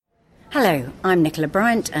Hello, I'm Nicola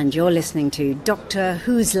Bryant and you're listening to Doctor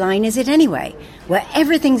Whose Line Is It Anyway? Where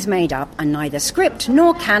everything's made up and neither script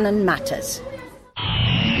nor canon matters.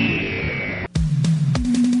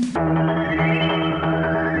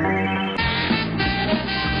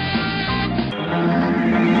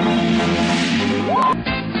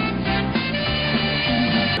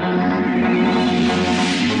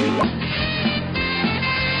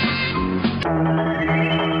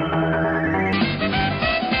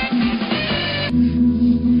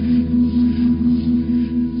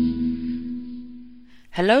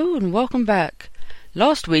 Hello and welcome back.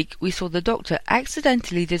 Last week we saw the Doctor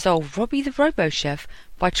accidentally dissolve Robbie the Robo-Chef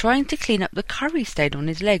by trying to clean up the curry stain on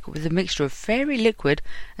his leg with a mixture of fairy liquid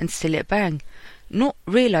and still it bang, not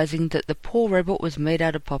realising that the poor robot was made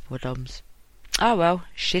out of poppadoms. Ah well,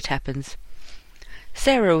 shit happens.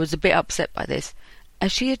 Sarah was a bit upset by this,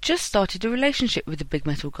 as she had just started a relationship with the big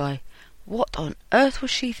metal guy. What on earth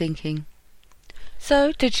was she thinking?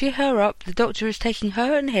 So, to cheer her up, the Doctor is taking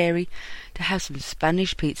her and Harry to have some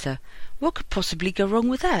Spanish pizza. What could possibly go wrong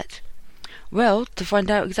with that? Well, to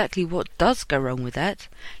find out exactly what does go wrong with that,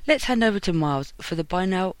 let's hand over to Miles for the by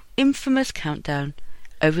now infamous countdown.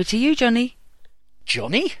 Over to you, Johnny.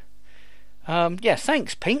 Johnny? Yeah,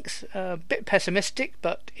 thanks, Pinks. A bit pessimistic,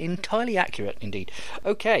 but entirely accurate indeed.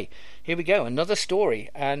 Okay, here we go, another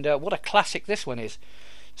story, and what a classic this one is.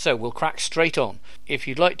 So we'll crack straight on. If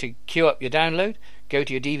you'd like to queue up your download, go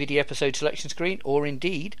to your DVD episode selection screen, or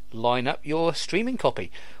indeed line up your streaming copy.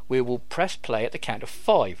 We will press play at the count of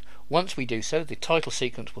 5. Once we do so, the title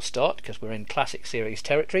sequence will start, because we're in classic series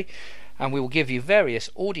territory, and we will give you various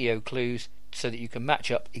audio clues so that you can match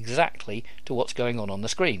up exactly to what's going on the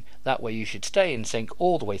screen. That way you should stay in sync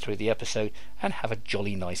all the way through the episode and have a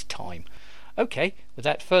jolly nice time. Okay,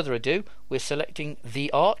 without further ado, we're selecting The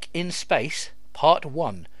Ark in Space, Part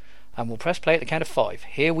 1, and we'll press play at the count of 5.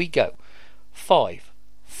 Here we go. 5,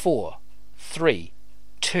 4, 3,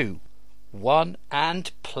 2, 1,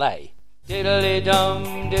 and play. Diddly-dum,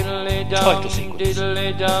 diddly-dum, Title sequence.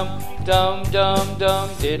 diddly-dum, dum-dum-dum,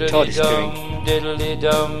 TARDIS diddly-dum,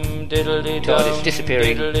 diddly-dum, diddly-dum, TARDIS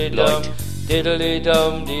disappearing, diddly-dum, light.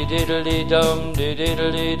 diddly-dum, diddly-dum,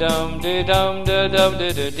 diddly-dum, diddly-dum,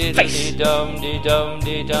 diddly-dum, Face. diddly-dum, diddly-dum,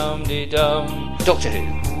 diddly-dum, diddly-dum. Doctor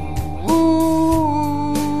Who.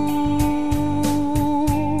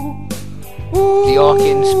 The Ark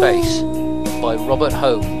in Space by Robert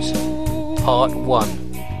Holmes, Part 1.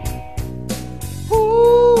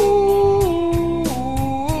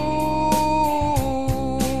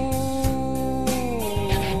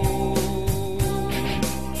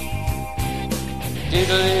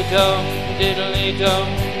 Diddly-dum, diddly-dum,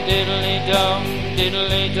 diddly-dum,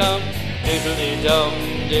 diddly-dum, diddly-dum,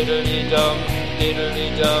 diddly-dum,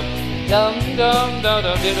 diddly-dum,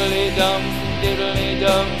 dum-dum-dum-dum, diddly-dum,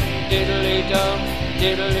 diddly-dum, diddly-dum,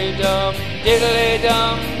 diddly-dum,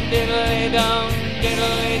 diddly-dum, diddly-dum,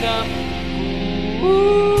 diddly-dum.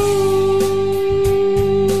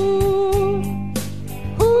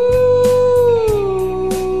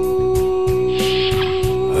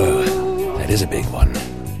 That is a big one.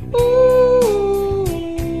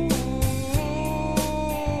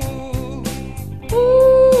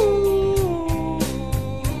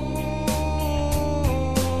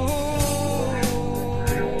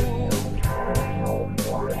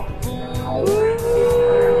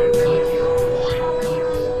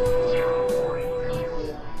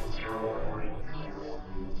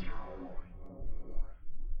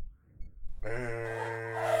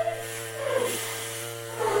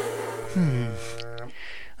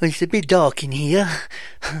 It's a bit dark in here.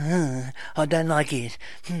 I don't like it.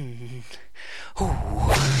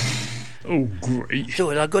 Oh, great.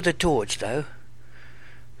 So I got a torch, though.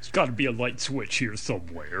 There's got to be a light switch here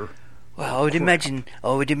somewhere. Well, I would imagine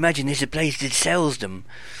there's a place that sells them.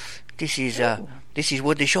 This is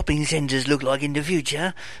what the shopping centres look like in the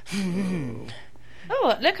future.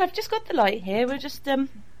 Oh, look, I've just got the light here. We'll just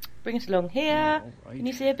bring it along here. Right. Can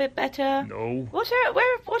you see a bit better? No. What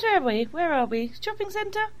are we? Where are we? Shopping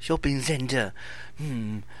centre? Shopping centre.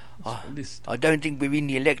 I don't think we're in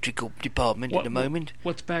the electrical department at the moment.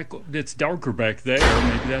 What's back? It's darker back there.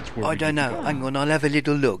 Maybe that's where I don't know. Hang on, I'll have a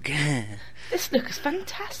little look. This looks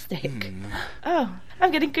fantastic. Oh,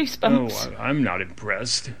 I'm getting goosebumps. Oh, I'm not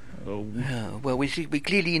impressed. Oh. Well, we're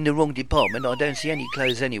clearly in the wrong department. I don't see any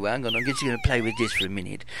clothes anywhere. Hang on, I'm just going to play with this for a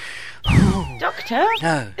minute. Doctor?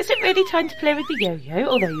 No. Is it really time to play with the yo-yo?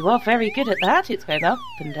 Although you are very good at that. It's going up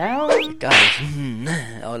and down. It does.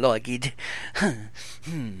 I like it.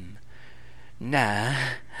 Nah.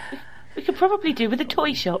 We could probably do with a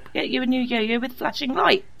toy shop. Get you a new yo-yo with flashing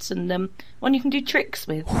lights and one you can do tricks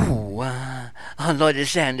with. Oh, I like the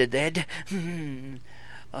sound of that.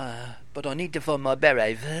 But I need to find my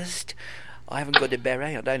beret first. I haven't got a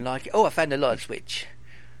beret. I don't like it. Oh, I found the light switch.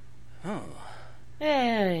 Oh.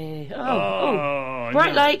 Hey.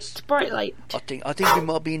 Bright light, bright light. I think we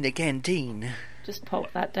might be in the canteen. Just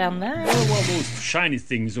pop that down there. What are those shiny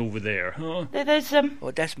things over there, huh? There's Oh,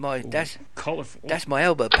 that's Colorful. that's my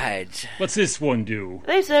elbow pads. What's this one do?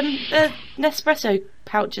 those they're Nespresso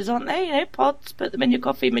pouches, aren't they? You know, pods. Put them in your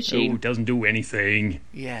coffee Oh, machine. it doesn't do anything.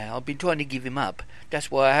 Yeah, I've been trying to give him up. That's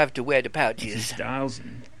why I have to wear the pouches. Styles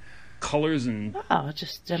and colors and... I'll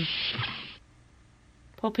just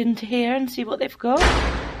pop into here and see what they've got.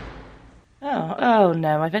 Oh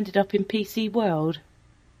no, I've ended up in PC World.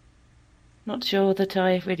 Not sure that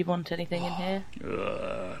I really want anything in here.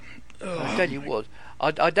 I tell you what,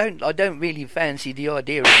 I don't really fancy the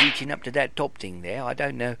idea of reaching up to that top thing there. I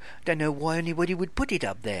don't know why anybody would put it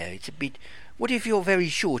up there. It's a bit. What if you're very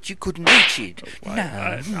short? You couldn't reach it.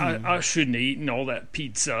 I shouldn't have eaten all that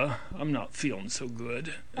pizza. I'm not feeling so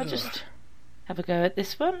good. I'll just have a go at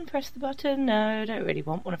this one. Press the button. No, I don't really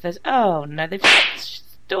want one of those. Oh no, they've shut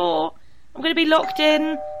the door. I'm going to be locked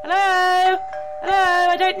in. Hello?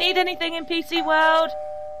 I don't need anything in PC World.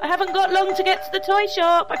 I haven't got long to get to the toy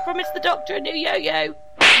shop. I promised the doctor a new yo-yo.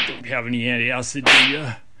 Don't have any antacid, do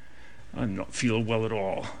you? I'm not feeling well at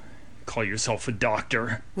all. Call yourself a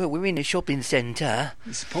doctor. Well, we're in a shopping centre.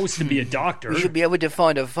 You're supposed to be a doctor. We should be able to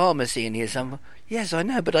find a pharmacy in here somewhere. Yes, I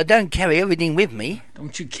know, but I don't carry everything with me.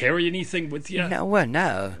 Don't you carry anything with you?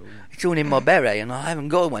 No. It's all in my beret, and I haven't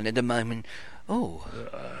got one at the moment. Oh.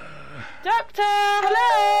 Doctor,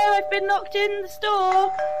 hello! I've been locked in the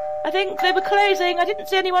store. I think they were closing. I didn't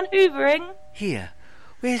see anyone hoovering. Here.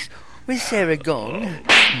 Where's Sarah gone?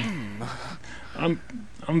 I'm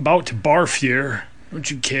about to barf here.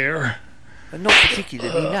 Don't you care? Not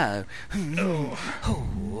particularly, no.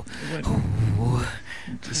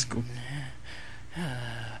 Just go.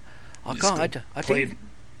 I can't.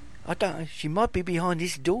 I don't. She might be behind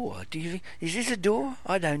this door. Do you think? Is this a door?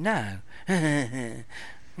 I don't know.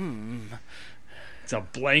 It's a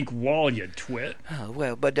blank wall, you twit. Oh,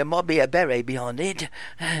 well, but there might be a beret behind it.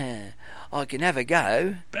 I can have a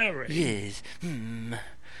go. Beret? Yes.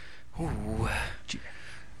 Ooh.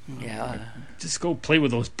 Yeah. Just go play with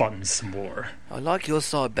those buttons some more. I like your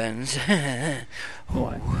sideburns. I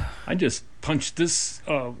just punched this.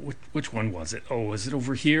 Which one was it? Oh, was it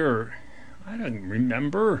over here? Or... I don't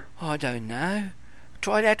remember. I don't know.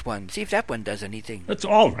 Try that one. See if that one does anything. That's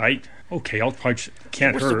all right. Okay, I'll punch.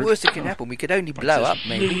 Can't What's hurt. the worst that can happen? We could only blow up,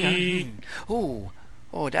 maybe. Me. Oh,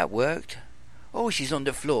 that worked. Oh, she's on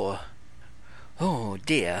the floor. Oh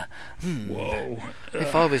dear. Whoa.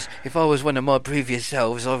 If I was one of my previous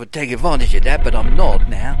selves, I would take advantage of that, but I'm not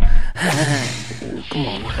now. Come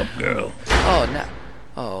on, up, girl. Oh no.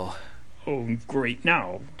 Oh. Oh, great.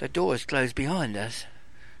 Now. The door is closed behind us.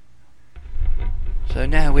 So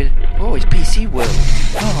now we're... Oh, it's PC World.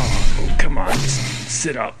 Oh, come on.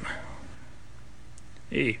 Sit up.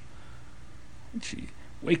 Hey. Gee,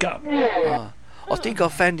 wake up. I think I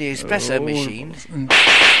found the espresso machine.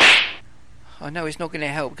 I know it's not going to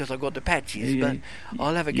help because I've got the patches, but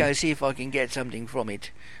I'll have a go see if I can get something from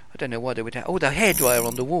it. I don't know why they would have... Oh, the hairdryer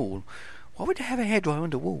on the wall. Why would they have a hairdryer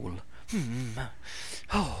on the wall?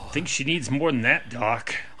 I think she needs more than that,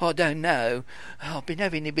 Doc. I don't know. I've been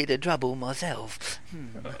having a bit of trouble myself.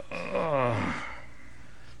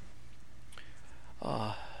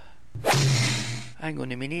 Hang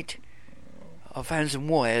on a minute. I found some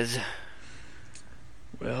wires.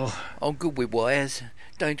 Well, I'm good with wires.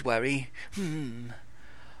 Don't worry. I'm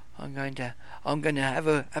going to have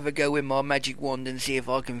a go with my magic wand and see if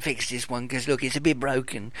I can fix this one. Because look, it's a bit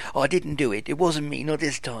broken. I didn't do it. It wasn't me, not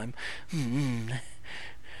this time.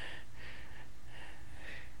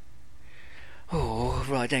 Oh,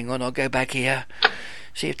 right, hang on, I'll go back here.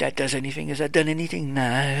 See if that does anything. Has that done anything?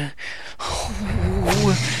 No.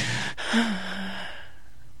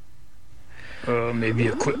 maybe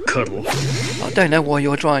a quick cuddle. I don't know why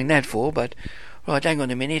you're trying that for, but... Right, hang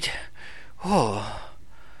on a minute. Oh.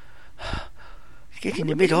 It's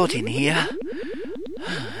getting a bit hot in here.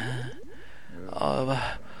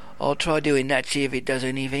 I'll try doing that, see if it does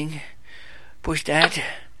anything. Push that.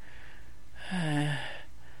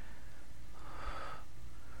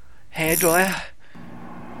 Hairdryer.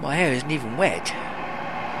 My hair isn't even wet.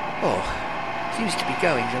 Oh, seems to be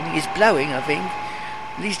going something. It's blowing, I think.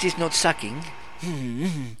 At least it's not sucking.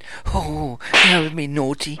 Oh, that was me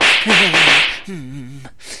naughty.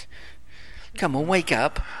 Come on, wake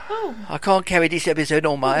up. Oh. I can't carry this episode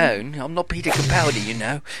on my own. I'm not Peter Capaldi, you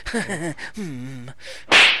know.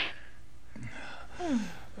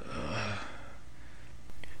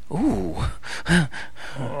 Ooh.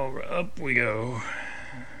 All right, up we go.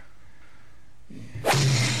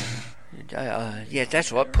 Yes,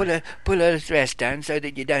 that's right. Pull her dress down so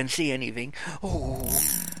that you don't see anything. Oh,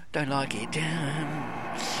 don't like it.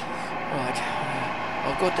 Right.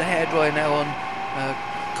 I've got the hairdryer now on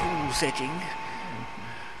cool setting.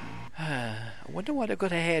 I wonder why they've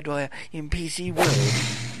got a hairdryer in PC World.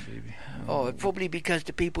 Oh, probably because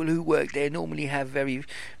the people who work there normally have very,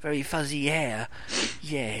 very fuzzy hair.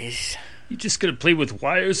 Yes. You just gonna play with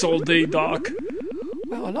wires all day, Doc?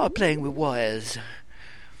 Well, I like playing with wires.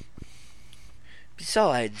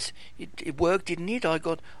 Besides, it worked, didn't it? I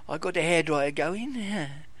got a hairdryer going.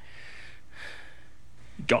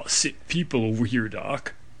 Got sick people over here,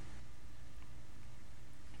 Doc.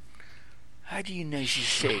 How do you know she's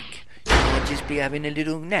sick? She might just be having a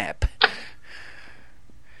little nap.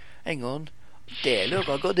 Hang on. There, look,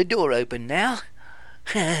 I got the door open now.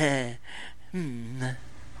 All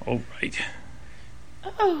right.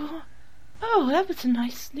 Oh, that was a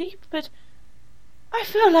nice sleep, but I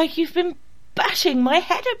feel like you've been bashing my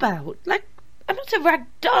head about. Like, I'm not a rag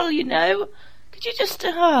doll, you know. Could you just...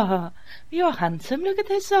 you're handsome. Look at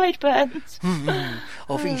those sideburns. I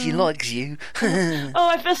think she likes you.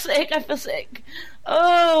 I feel sick.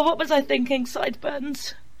 Oh, what was I thinking?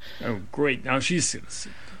 Sideburns. Oh, great. Now she's gonna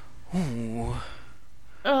sit. Ooh.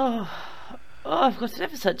 Oh, I've got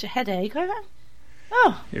ever such a headache.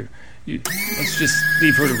 Here, let's just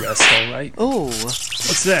leave her to rest, all right? Oh.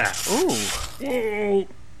 What's that? Oh. Oh.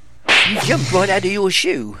 You jumped right out of your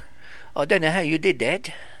shoe. I don't know how you did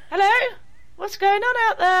that. Hello? What's going on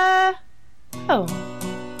out there? Oh,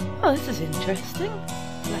 this is interesting.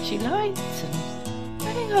 Flashy lights, and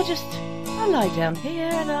I think I'll lie down here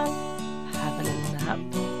and I'll have a little nap.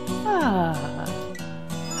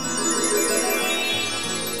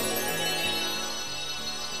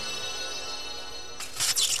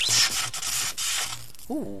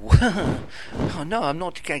 Ooh. Oh no, I'm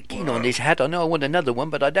not keen on this hat. I know I want another one,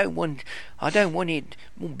 but I don't want it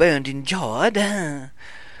burned and charred.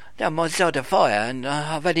 That might start a fire, and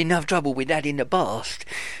I've had enough trouble with that in the past.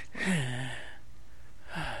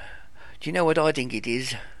 Do you know what I think it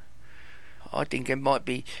is? I think it might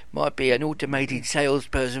be an automated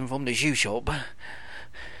salesperson from the shoe shop.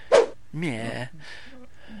 Yeah.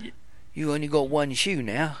 You only got one shoe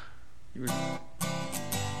now.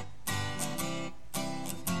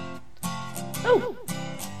 Oh!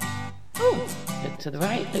 Look to the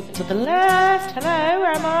right, look to the left. Hello,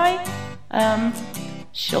 where am I?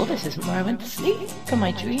 Sure this isn't where I went to sleep. Am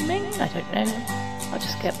I dreaming? I don't know. I'll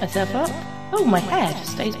just get myself up. Oh, my hair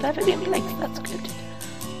just stays perfectly in place. That's good.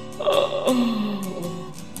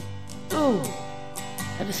 Oh,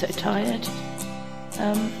 ever so tired.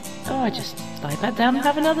 I just lie back down and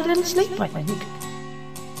have another little sleep, I think.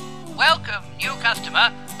 Welcome, new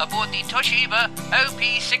customer, aboard the Toshiba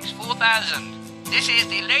OP64000. This is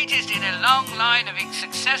the latest in a long line of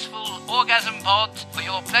successful orgasm pods for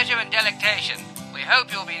your pleasure and delectation. We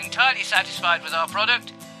hope you'll be entirely satisfied with our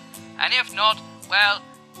product, and if not, well,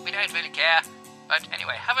 we don't really care. But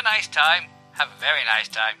anyway, have a nice time. Have a very nice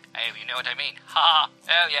time. Oh, you know what I mean. Ha!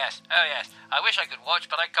 Oh yes. I wish I could watch,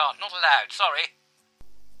 but I can't. Not allowed. Sorry.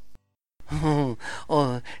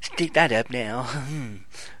 Oh, stick that up now.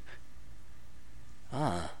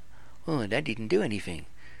 That didn't do anything.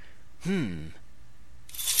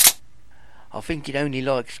 I think it only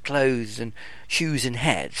likes clothes and shoes and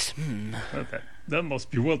hats. That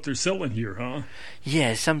must be what they're selling here, huh?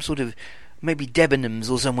 Yeah, some sort of, maybe Debenhams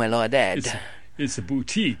or somewhere like that. It's a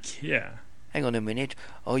boutique, yeah. Hang on a minute.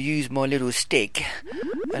 I'll use my little stick,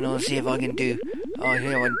 and I'll see if I can do... Oh,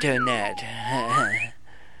 here, I can turn that.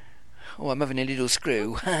 I'm having a little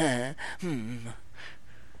screw. Oh,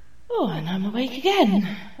 and I'm awake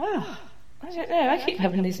again. I don't know. I keep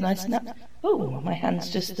having these nice naps. Oh, my hand's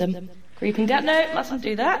just creeping down. No, mustn't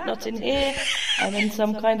do that. Not in here. I'm in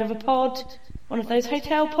some kind of a pod. One of those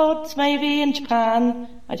hotel pods, maybe, in Japan.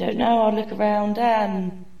 I don't know. I'll look around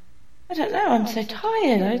and... I don't know. I'm so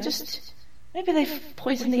tired. Maybe they've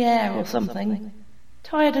poisoned the air or something.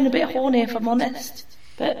 Tired and a bit horny, if I'm honest.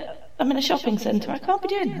 But I'm in a shopping centre. I can't be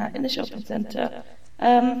doing that in the shopping centre.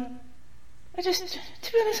 To be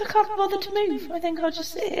honest, I can't bother to move. I think I'll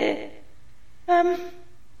just sit here.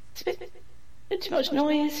 It's a bit too much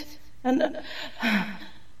noise. And okay,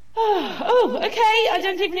 I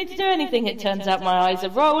don't even need to do anything. It turns out my eyes are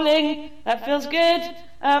rolling. That feels good.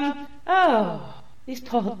 These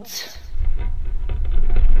pods.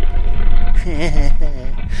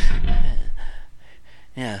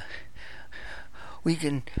 Yeah. We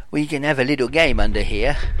can have a little game under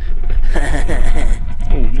here.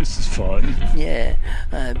 Oh, this is fun. Yeah,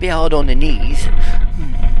 a bit hard on the knees.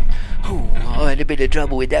 Oh, I had a bit of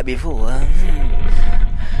trouble with that before.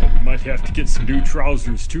 Oh, we might have to get some new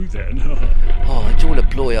trousers too then. Oh, it's all a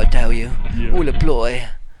ploy, I tell you. Yeah. All a ploy.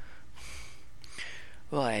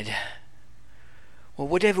 Right. Well,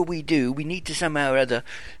 whatever we do, we need to somehow or other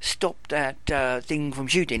stop that thing from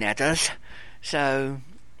shooting at us. So,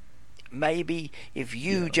 maybe if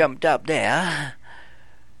you jumped up there,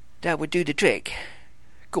 that would do the trick.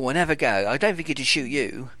 Go on, have a go. I don't think it'll shoot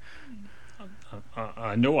you.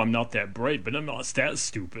 I know I'm not that bright, but I'm not that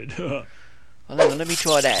stupid. Well, hang on, let me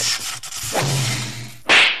try that.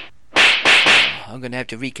 I'm going to have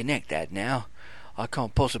to reconnect that now. I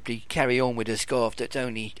can't possibly carry on with a scarf that's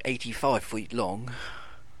only 85 feet long.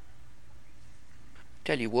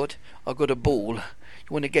 Tell you what, I've got a ball. You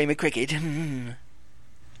want a game of cricket?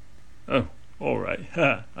 Oh, all right.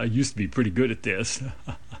 I used to be pretty good at this.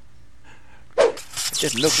 It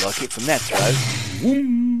doesn't look like it from that throw.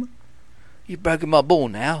 Whoom. You've broken my ball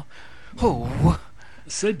now. Oh. I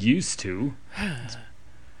said used to.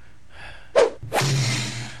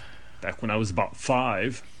 Back when I was about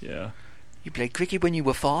 5, yeah. You played cricket when you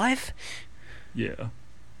were 5? Yeah.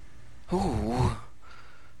 Oh.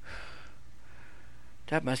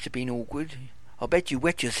 That must have been awkward. I bet you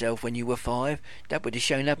wet yourself when you were 5. That would have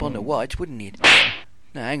shown up on the whites, wouldn't it?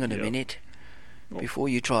 Now, hang on a minute. Before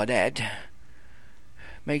you try that,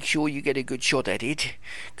 make sure you get a good shot at it,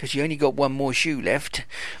 because you only got one more shoe left.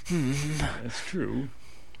 That's true.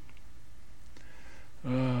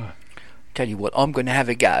 Tell you what, I'm going to have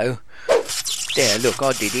a go. There, look,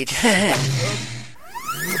 I did it.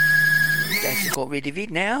 That's got rid of it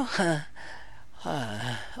now.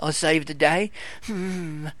 I saved the day.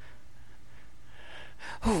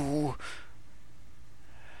 Oh.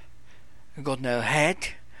 Got no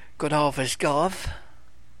hat. Got half a scarf.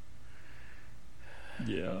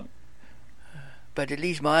 Yeah. But at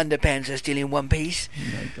least my underpants are still in one piece.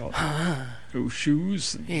 I got no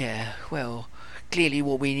shoes. Yeah, well, clearly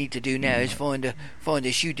what we need to do now is find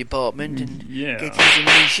a shoe department and get you some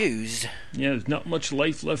new shoes. Yeah, there's not much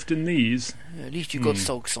life left in these. At least you've got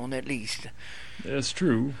socks on, at least. That's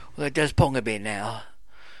true. Well, it does pong a bit now.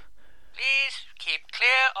 Please keep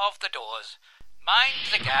clear of the doors.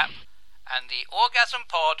 Mind the gap, and the orgasm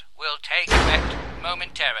pod will take effect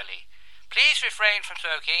momentarily. Please refrain from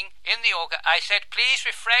smoking in the I said please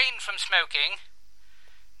refrain from smoking.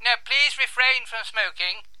 No, please refrain from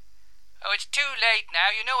smoking. Oh, it's too late now.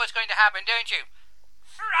 You know what's going to happen, don't you?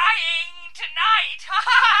 Frying tonight! Ha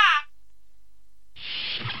ha!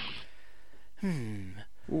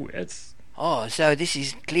 Ooh, that's... Oh, so this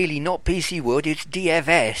is clearly not PC World, it's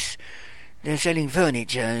DFS. They're selling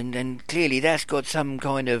furniture, and clearly that's got some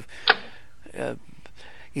kind of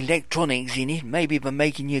electronics in it. Maybe for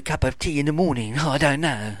making you a cup of tea in the morning. I don't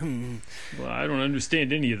know. Well, I don't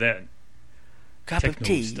understand any of that. Cup of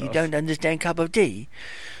tea? Stuff. You don't understand cup of tea?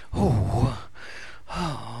 Oh,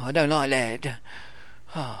 I don't like that.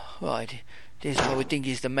 Oh, right. This I would think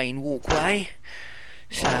is the main walkway.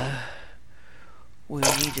 So, what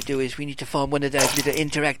we need to do is we need to find one of those little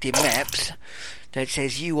interactive maps that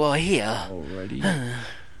says you are here. Alrighty.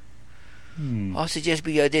 I suggest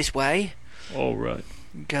we go this way. Alright.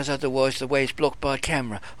 Because otherwise the way is blocked by a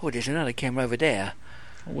camera. Oh, there's another camera over there.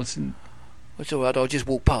 What's in... It's alright, I'll just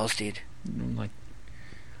walk past it. Like...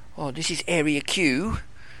 Oh, this is Area Q.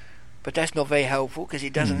 But that's not very helpful because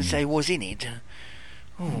it doesn't say what's in it.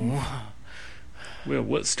 Oh. Well,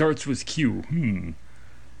 what starts with Q?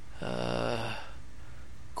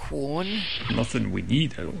 Corn. Nothing we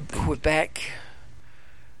need, I don't think. Quebec.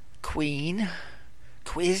 Queen.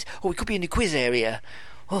 Quiz. Oh, we could be in the quiz area.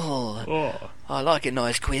 Oh. I like a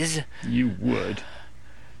nice quiz. You would.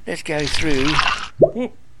 Let's go through.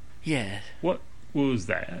 Whoop. Yeah. What was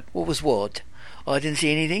that? What was what? I didn't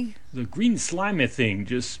see anything. The green slimy thing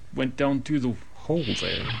just went down through the hole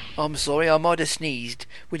there. I'm sorry, I might have sneezed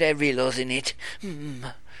without realising it.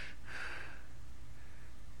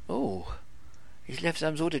 Oh, he's left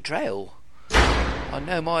some sort of trail.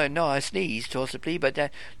 I know I sneezed possibly, but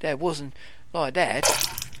that wasn't like that.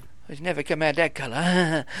 It's never come out that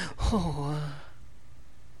colour.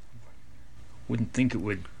 Wouldn't think it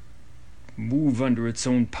would move under its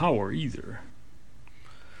own power either.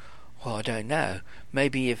 Well, I don't know.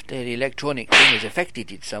 Maybe if the electronic thing has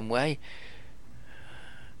affected it some way.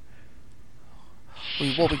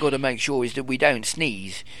 What we've got to make sure is that we don't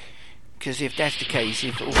sneeze. Because if that's the case,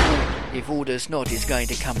 if all the snot is going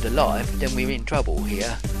to come to life, then we're in trouble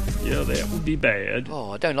here. Yeah, that would be bad.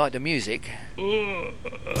 Oh, I don't like the music.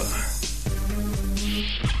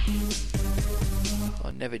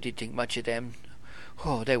 I never did think much of them.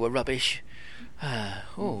 Oh, they were rubbish.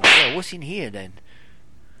 Well, what's in here then?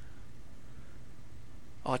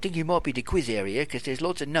 I think it might be the quiz area, because there's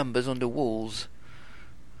lots of numbers on the walls.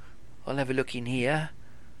 I'll have a look in here.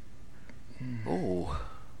 Oh.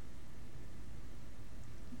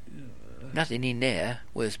 Nothing in there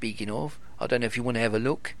worth speaking of. I don't know if you want to have a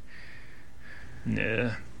look.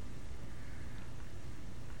 Nah.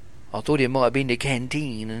 I thought it might have been the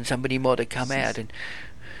canteen and somebody might have come out and...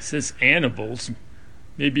 It says animals.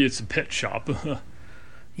 Maybe it's a pet shop.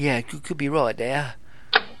 Yeah, could be right there.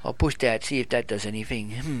 I'll push that, see if that does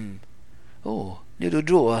anything. Oh, little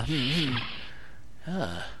drawer.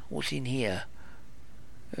 What's in here?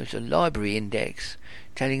 There's a library index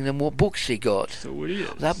telling them what books they got. So it is.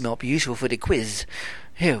 That might be useful for the quiz.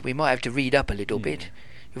 Here, we might have to read up a little bit.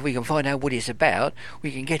 If we can find out what it's about,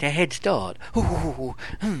 we can get a head start.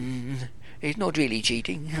 It's not really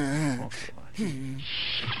cheating.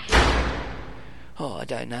 I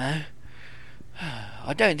don't know.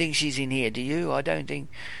 I don't think she's in here, do you? I don't think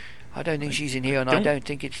she's in here, and I don't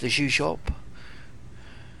think it's the shoe shop.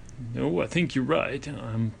 No, I think you're right.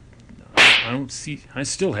 I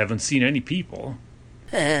still haven't seen any people.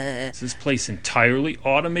 Is this place entirely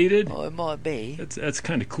automated? Oh, it might be. That's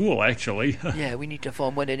kind of cool, actually. Yeah, we need to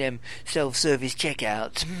find one of them self-service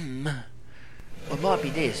checkouts. Well, it might be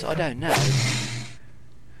this. I don't know.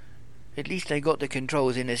 At least they got the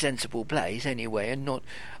controls in a sensible place anyway, and not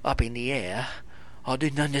up in the air. I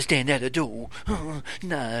didn't understand that at all.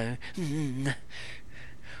 No.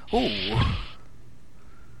 Oh.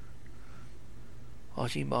 I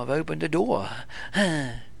seem I've opened the door.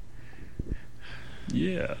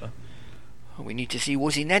 Yeah. We need to see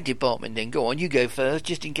what's in that department then. Go on, you go first,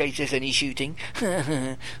 just in case there's any shooting.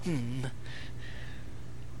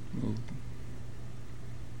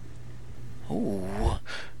 Oh.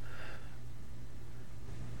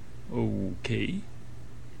 Okay.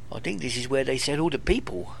 I think this is where they settle the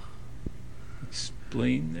people.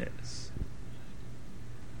 Explain this.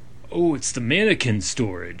 Oh, it's the mannequin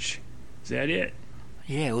storage. Is that it?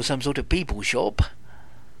 Yeah, or some sort of people shop.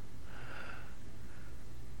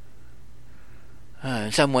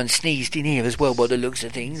 Someone sneezed in here as well by the looks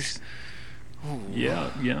of things. Ooh.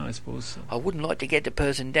 Yeah, I suppose so. I wouldn't like to get the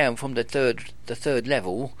person down from the third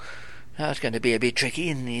level. That's going to be a bit tricky,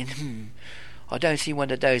 isn't it? I don't see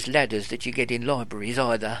one of those ladders that you get in libraries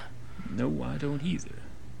either. No, I don't either.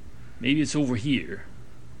 Maybe it's over here.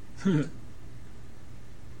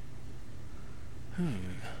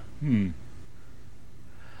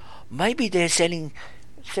 Maybe they're selling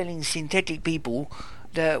synthetic people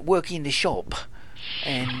that work in the shop,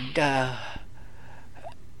 and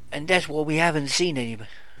that's why we haven't seen any.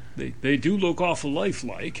 They do look awful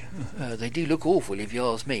lifelike. They do look awful, if you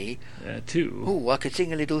ask me. Too. Oh, I could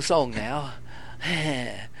sing a little song now.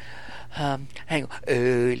 Hang on.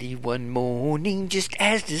 Early one morning, just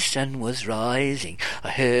as the sun was rising, I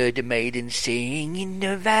heard a maiden sing in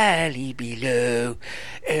the valley below.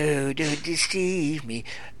 Oh, don't deceive me.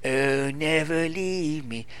 Oh, never leave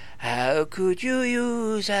me. How could you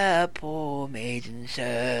use a poor maiden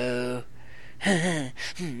so?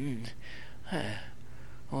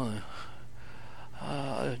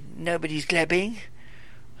 Nobody's clapping.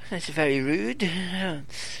 That's very rude.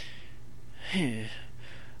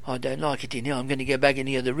 I don't like it in here. I'm going to go back in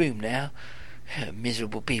the other room now.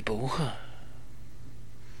 Miserable people.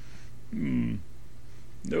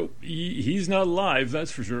 Nope, he's not alive,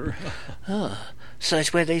 that's for sure. So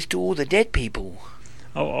that's where they store all the dead people.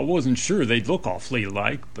 I wasn't sure they'd look awfully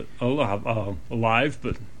alive, but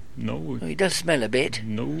no. He does smell a bit.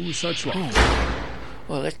 No such luck.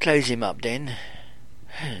 Well, let's close him up then.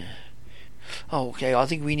 Okay, I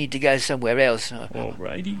think we need to go somewhere else.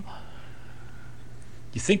 Alrighty.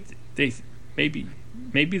 You think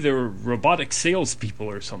maybe they're robotic salespeople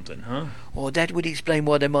or something, huh? Or that would explain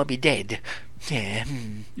why they might be dead. Yeah.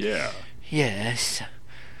 Yeah. Yes.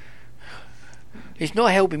 It's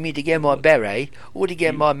not helping me to get my beret, or to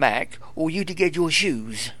get my Mac, or you to get your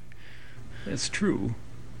shoes. That's true.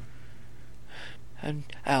 And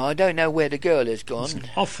I don't know where the girl has gone. There's an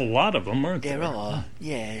awful lot of them, aren't there? There are,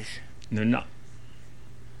 yes. They're not.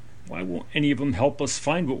 Why won't any of them help us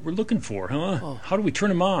find what we're looking for, huh? How do we turn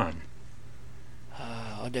them on?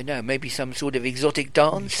 I don't know, maybe some sort of exotic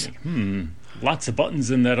dance? Lots of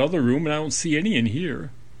buttons in that other room, and I don't see any in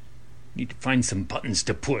here. Need to find some buttons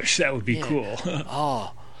to push. That would be cool.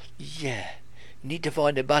 Yeah. Need to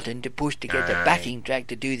find a button to push to get the backing track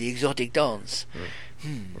to do the exotic dance.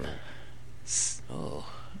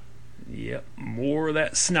 Yep, more of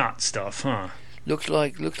that snot stuff, huh? Looks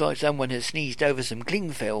like someone has sneezed over some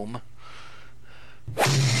cling film.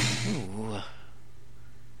 Ooh.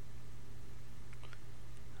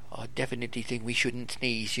 I definitely think we shouldn't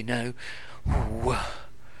sneeze, you know. Ooh.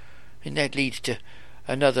 And that leads to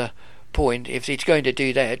another point. If it's going to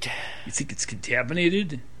do that... You think it's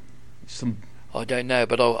contaminated? I don't know,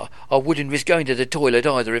 but I wouldn't risk going to the toilet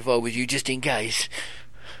either if I was you, just in case.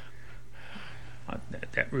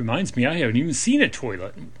 That reminds me, I haven't even seen a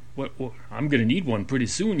toilet. What I'm going to need one pretty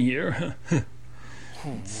soon here.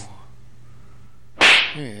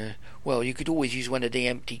 Yeah. Well, you could always use one of the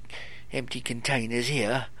empty containers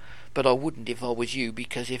here, but I wouldn't if I was you,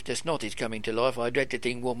 because if the snot is coming to life, I dread to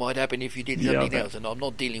think what might happen if you did something else, and I'm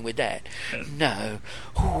not dealing with that. No.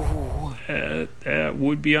 That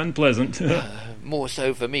would be unpleasant. More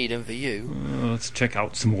so for me than for you. Let's check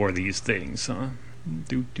out some more of these things, huh?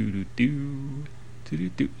 Do-do-do-do.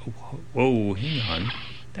 Do-do-do. Oh, whoa, hang on.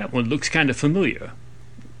 That one looks kind of familiar.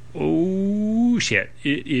 Oh, shit.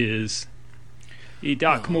 It is. Hey,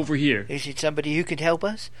 Doc, come over here. Is it somebody who can help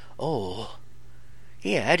us? Oh.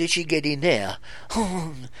 Yeah, how did she get in there?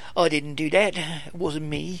 Oh, I didn't do that. It wasn't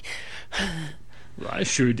me. Well, I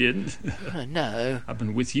sure didn't. No. I've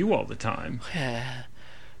been with you all the time.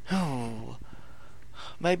 Oh.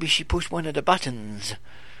 Maybe she pushed one of the buttons.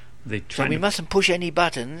 So we mustn't push any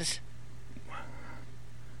buttons.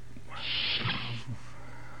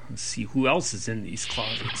 Let's see who else is in these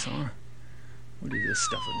closets, huh? What is this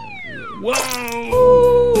stuff in there?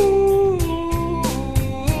 Whoa!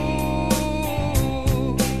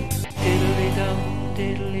 Diddly dum,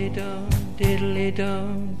 diddly dum, diddly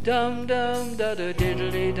dum, dum dum da da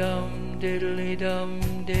diddly dum, diddly dum,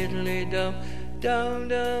 diddly dum, dum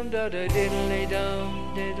dum da da diddly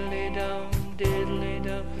dum, diddly dum, diddly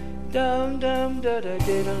dum, dum dum da da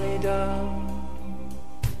diddly dum.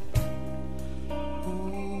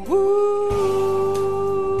 Ooh.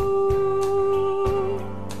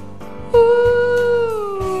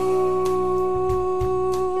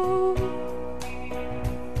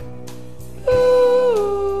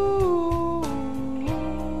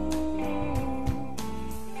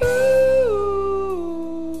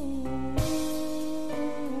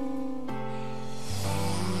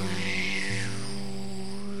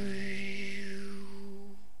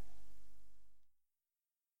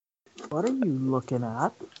 What are you looking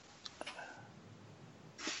at?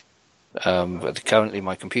 Currently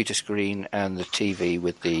my computer screen and the TV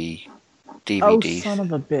with the DVD. Oh, son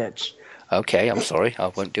of a bitch. Okay, I'm sorry. I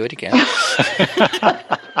won't do it again.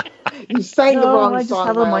 You sang the wrong song. I just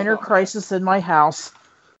have a minor crisis in my house.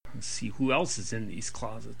 Let's see who else is in these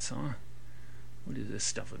closets, huh? What is this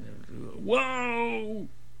stuff in there? Whoa!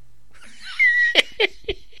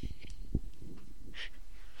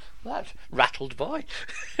 That rattled by.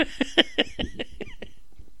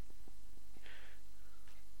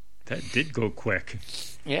 That did go quick.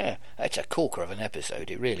 Yeah, it's a corker of an episode.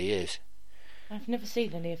 It really is. I've never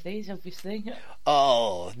seen any of these, obviously.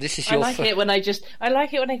 Oh, this is your. I like it when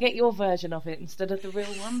I get your version of it instead of the real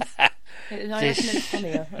one. I reckon it's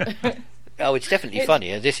funnier. Oh, it's definitely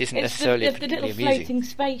funnier. This isn't necessarily the little amusing. floating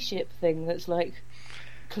spaceship thing that's like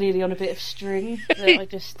clearly on a bit of string that I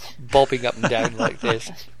just bobbing up and down like this.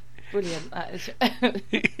 That's brilliant. That is.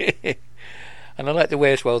 And I like the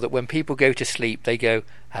way as well that when people go to sleep, they go,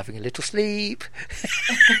 having a little sleep.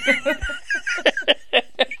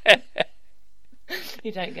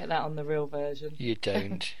 You don't get that on the real version. You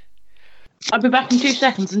don't. I'll be back in 2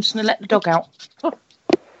 seconds. I'm just going to let the dog out.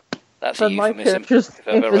 That's a euphemism. If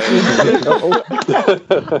I've ever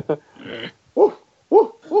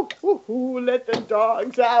let the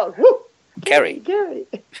dogs out. Kerry. Kerry.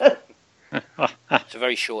 It's a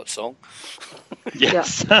very short song.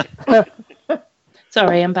 Yes.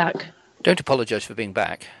 Sorry, I'm back. Don't apologise for being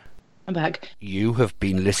back. I'm back. You have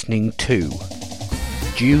been listening to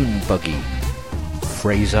June Buggy,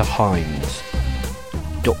 Fraser Hines,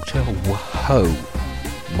 Dr. Who,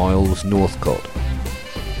 Miles Northcott,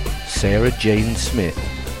 Sarah Jane Smith,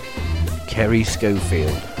 Kerry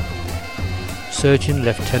Schofield, Surgeon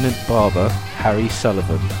Lieutenant Barber Harry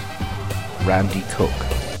Sullivan, Randy Cook,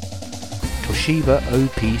 Toshiba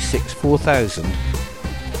OP64000,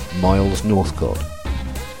 Miles Northcott.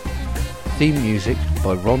 Theme music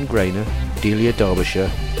by Ron Grainer, Delia Derbyshire,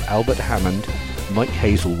 Albert Hammond, Mike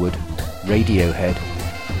Hazelwood, Radiohead,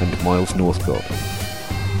 and Miles Northcott.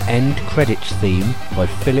 End credits theme by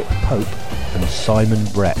Philip Pope and Simon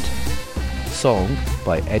Brett. Song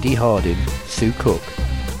by Eddie Hardin, Sue Cook,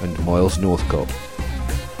 and Miles Northcott.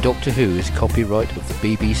 Doctor Who is copyright of the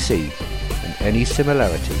BBC, and any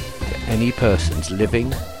similarity to any persons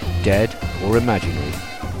living, dead, or imaginary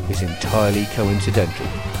is entirely coincidental.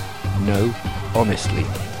 No, honestly,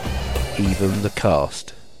 even the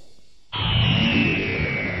cast.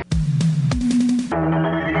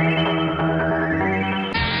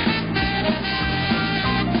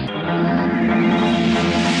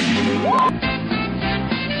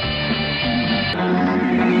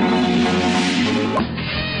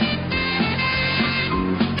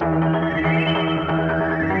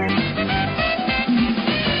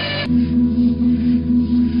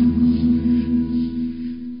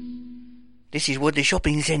 This is what the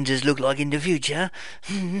shopping centres look like in the future.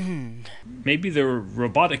 Maybe they're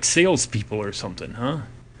robotic salespeople or something, huh?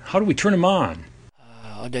 How do we turn them on?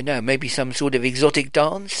 I don't know, maybe some sort of exotic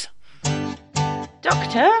dance?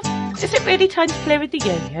 Doctor, is it really time to play with the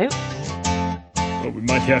yo-yo? Well, we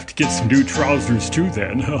might have to get some new trousers too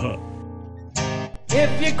then.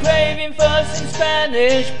 If you're craving for some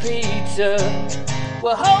Spanish pizza,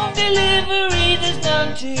 well, home delivery, there's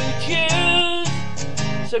none to choose.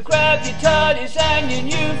 So grab your toddies and your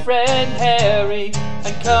new friend Harry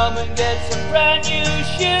and come and get some brand new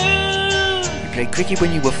shoes. You played cricket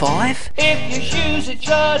when you were 5? If your shoes are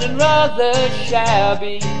charred and rather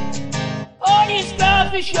shabby, or your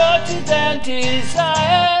scarf is shorter than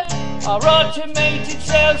desired, our automated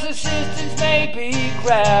sales assistants may be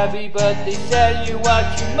crabby, but they sell you what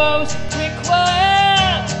you most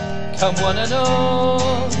require. Come one and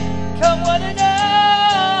all, come one and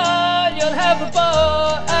all, you'll have a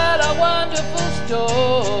ball at our wonderful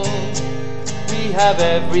store. We have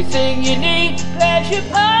everything you need, pleasure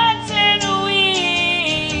parts and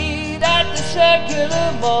weed at the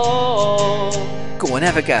Circular Mall. Go on,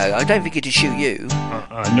 have a go. I don't forget to shoot you.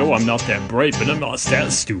 I know I'm not that bright, but I'm not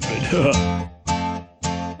that stupid. Oh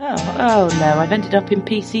no, I've ended up in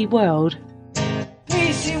PC World.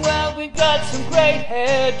 PC World, we've got some great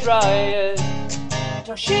hair dryers.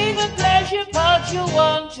 Toshiba pleasure parts you'll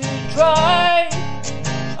want to try.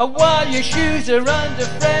 And while your shoes are under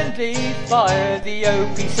friendly fire, the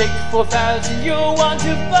OP6 4000 you'll want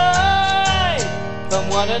to buy. Come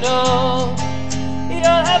one and all, you'll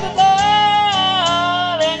have a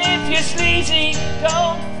ball. And if you're sleazy,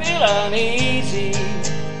 don't feel uneasy.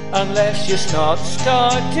 Unless you're not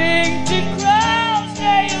starting to cry,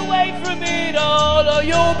 stay away from it all or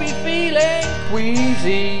you'll be feeling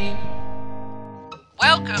queasy.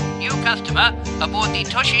 Welcome, new customer, aboard the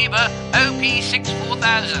Toshiba OP6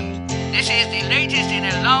 4000. This is the latest in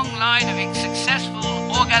a long line of successful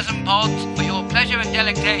orgasm pods for your pleasure and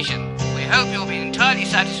delectation. We hope you'll be entirely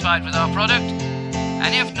satisfied with our product,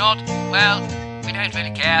 and if not, well, we don't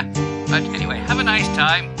really care. But anyway, have a nice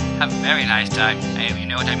time. Have a very nice time. If you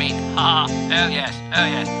know what I mean. Ha! Oh yes, oh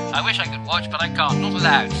yes. I wish I could watch, but I can't. Not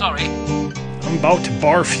allowed. Sorry. I'm about to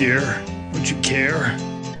barf here. Would you care?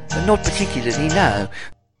 Not particularly, no.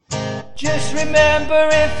 Just remember,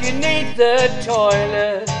 if you need the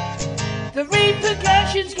toilet, the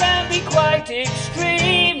repercussions can be quite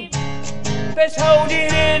extreme. Best hold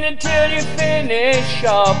it in until you finish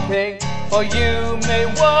shopping, or you may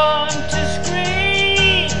want to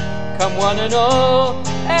scream. Come one and all,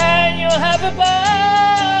 and you'll have a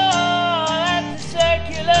ball at the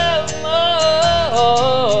Circular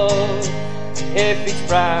Mall. If it's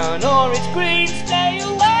brown or it's green, stay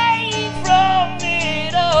away from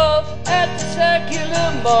it all at the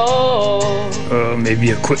Circular Mall.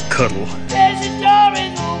 Maybe a quick cuddle. There's a door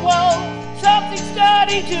in the wall, something's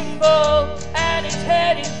starting to fall, and it's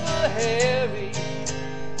heading for Harry.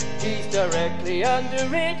 He's directly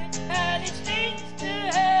under it, and it stinks to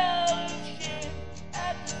hell of shit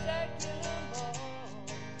at the Circular Mall.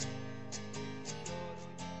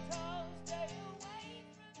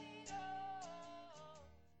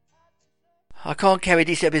 I can't carry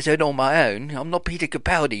this episode on my own. I'm not Peter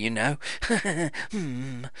Capaldi, you know.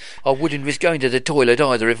 I wouldn't risk going to the toilet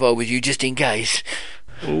either if I was you, just in case.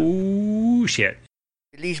 Oh, shit.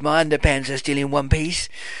 At least my underpants are still in one piece.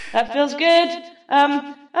 That feels good.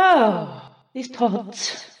 These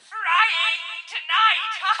pods. Frying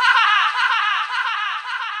tonight!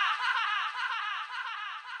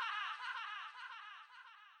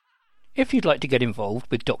 If you'd like to get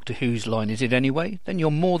involved with Doctor Who's Line Is It Anyway, then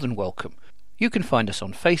you're more than welcome. You can find us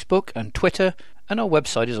on Facebook and Twitter, and our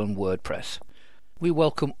website is on WordPress. We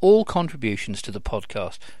welcome all contributions to the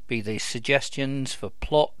podcast, be they suggestions for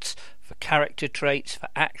plots, for character traits, for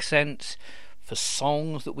accents, for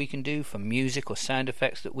songs that we can do, for music or sound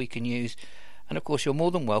effects that we can use. And of course you're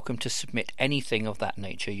more than welcome to submit anything of that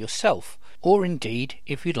nature yourself, or indeed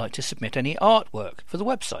if you'd like to submit any artwork for the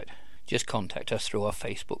website. Just contact us through our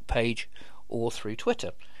Facebook page or through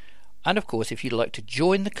Twitter. And of course, if you'd like to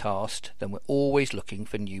join the cast, then we're always looking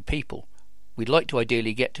for new people. We'd like to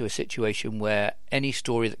ideally get to a situation where any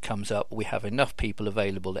story that comes up, we have enough people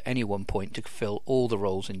available at any one point to fill all the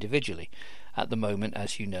roles individually. At the moment,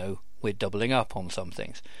 as you know, we're doubling up on some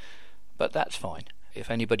things. But that's fine. If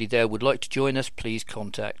anybody there would like to join us, please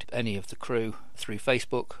contact any of the crew through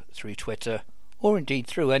Facebook, through Twitter, or indeed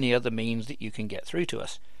through any other means that you can get through to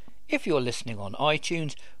us. If you're listening on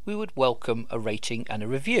iTunes, we would welcome a rating and a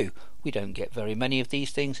review. We don't get very many of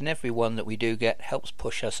these things, and every one that we do get helps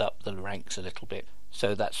push us up the ranks a little bit.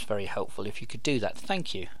 So that's very helpful if you could do that.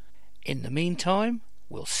 Thank you. In the meantime,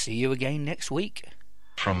 We'll see you again next week.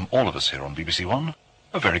 From all of us here on BBC One,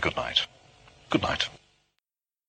 a very good night. Good night.